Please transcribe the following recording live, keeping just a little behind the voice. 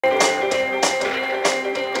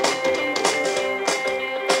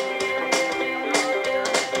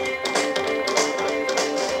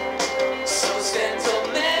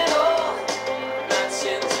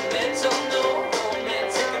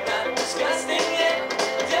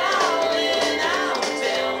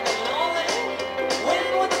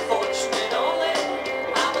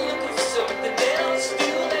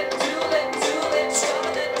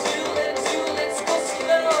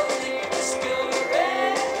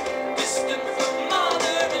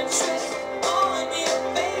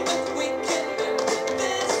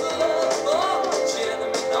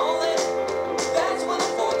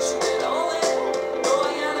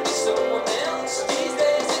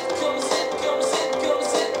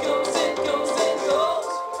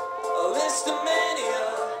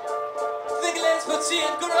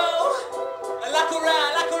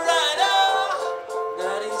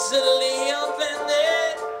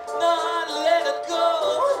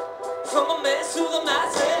to the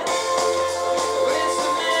masses.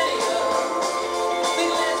 Lisztomania,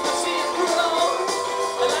 think let's see it grow.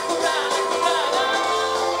 Like a rider,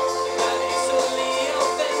 not easily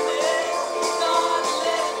offended. Not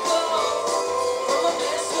let it go. From a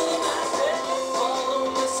mess to the masses, follow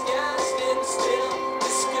the sky, stand still,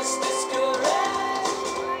 discouraged.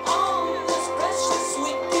 On this precious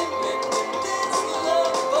weekend, and this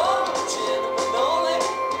love for gentlemen only.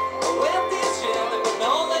 Well, these gentlemen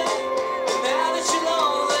only. And now that you're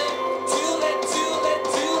lonely, too late,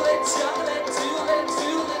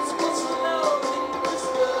 go slowly,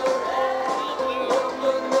 discouraged.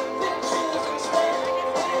 Open the pictures and stand,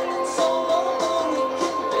 and it's all over. We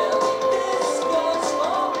can barely discuss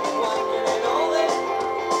more. One minute only.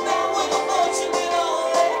 Now with a fortunate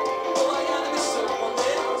only. Oh, I gotta be someone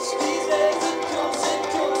else. These days it comes.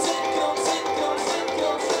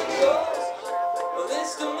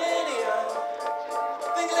 Lisztomania,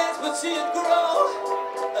 think let's see it grow.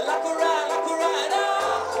 Like a rider,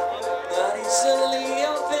 not easily